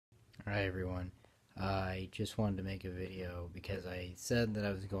Hi everyone. I just wanted to make a video because I said that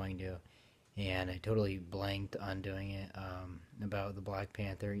I was going to, and I totally blanked on doing it about the Black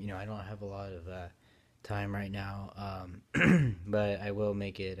Panther. I don't have a lot of time right now, but I will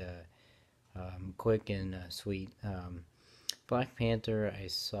make it quick and sweet. Black Panther I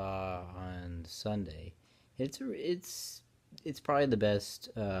saw on Sunday. It's probably the best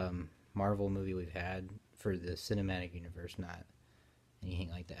Marvel movie we've had for the cinematic universe, not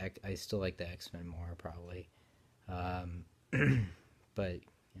anything like the I still like the X-Men more probably, um, but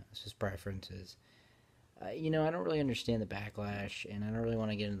it's just preferences. I don't really understand the backlash, and I don't really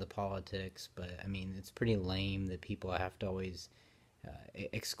want to get into the politics. But I mean, it's pretty lame that people have to always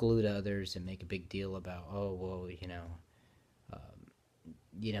exclude others and make a big deal about, oh well,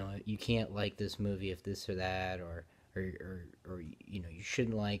 you can't like this movie if this or that, or you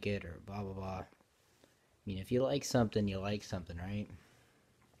shouldn't like it, or blah blah blah. I mean, if you like something, you like something, right?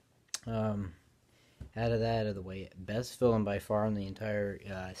 Um, Out of the way, best villain by far in the entire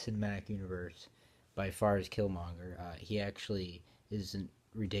cinematic universe, by far is Killmonger. He actually isn't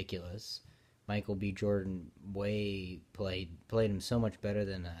ridiculous. Michael B. Jordan played him so much better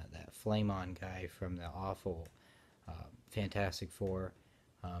than that Flame-On guy from the awful Fantastic Four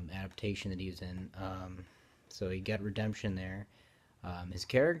adaptation that he was in. So he got redemption there. His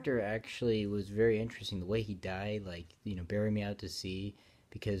character actually was very interesting. The way he died, like, bury me out to sea,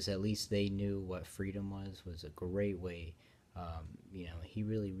 because at least they knew what freedom was a great way. He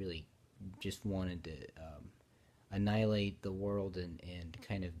really, really just wanted to annihilate the world, and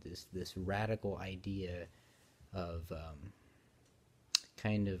kind of this radical idea of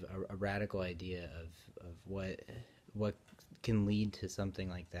kind of a radical idea of what can lead to something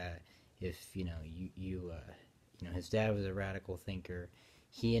like that. If his dad was a radical thinker,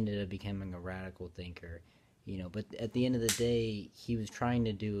 he ended up becoming a radical thinker. But at the end of the day, he was trying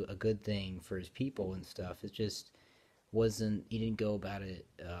to do a good thing for his people and stuff. It just wasn't, he didn't go about it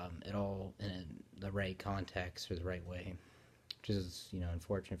at all in the right context or the right way, which is,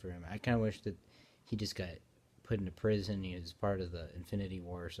 unfortunate for him. I kind of wish that he just got put into prison. He was part of the Infinity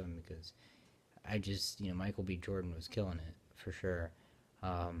War or something, because I just, Michael B. Jordan was killing it, for sure.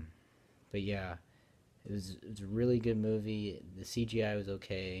 But yeah, it was a really good movie. The CGI was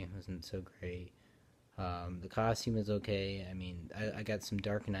okay. It wasn't so great. The costume is okay. I mean, I got some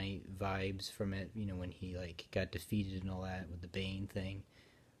Dark Knight vibes from it, when he, like, got defeated and all that with the Bane thing.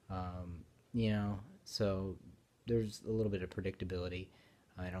 So there's a little bit of predictability.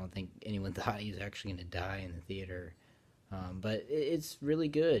 I don't think anyone thought he was actually going to die in the theater. But it's really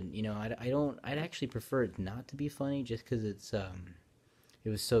good. I'd actually prefer it not to be funny, just because it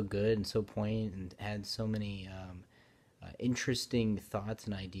was so good and so poignant and had so many interesting thoughts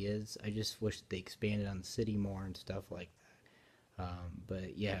and ideas. I just wish they expanded on the city more and stuff like that.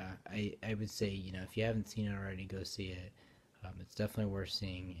 But yeah, I would say, if you haven't seen it already, go see it. It's definitely worth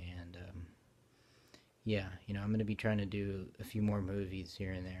seeing. And yeah, I'm going to be trying to do a few more movies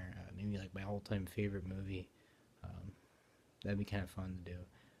here and there. Maybe like my all-time favorite movie. Um, that'd be kind of fun to do.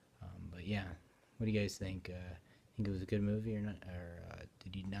 But yeah, what do you guys think? Think it was a good movie or not? Or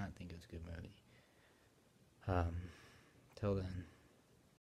did you not think it was a good movie? Till then.